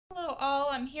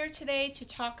I'm here today to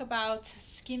talk about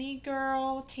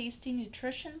SkinnyGirl Tasty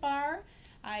Nutrition Bar.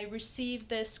 I received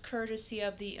this courtesy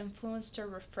of the Influenster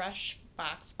Refresh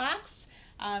VoxBox.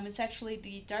 It's actually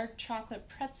the dark chocolate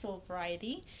pretzel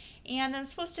variety, and I'm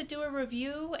supposed to do a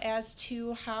review as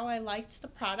to how I liked the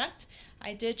product.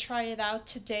 I did try it out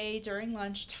today during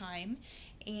lunchtime,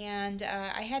 and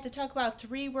I had to talk about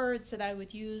 3 words that I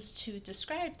would use to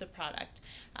describe the product.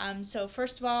 So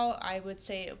first of all, I would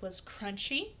say it was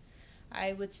crunchy.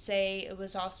 I would say it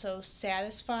was also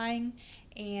satisfying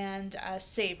and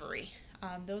savory.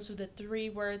 Those are the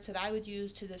 3 words that I would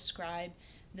use to describe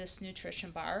this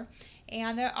nutrition bar.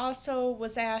 And I also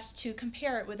was asked to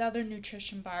compare it with other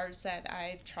nutrition bars that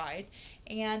I've tried.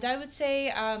 And I would say,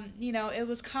 it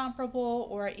was comparable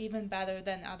or even better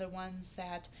than other ones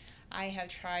that I have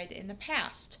tried in the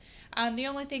past. The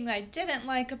only thing that I didn't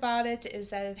like about it is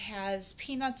that it has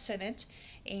peanuts in it,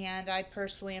 and I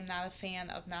personally am not a fan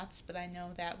of nuts, but I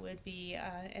know that would be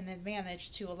an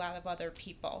advantage to a lot of other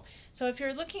people. So if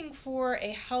you're looking for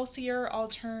a healthier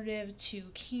alternative to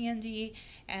candy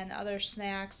and other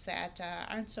snacks that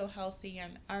aren't so healthy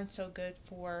and aren't so good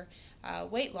for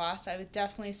weight loss, I would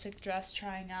definitely suggest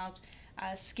trying out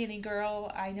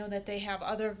SkinnyGirl. I know that they have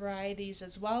other varieties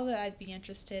as well that I'd be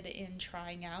interested in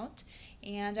trying out.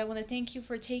 And I want to thank you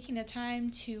for taking the time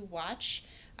to watch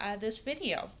this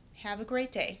video. Have a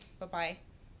great day. Bye-bye.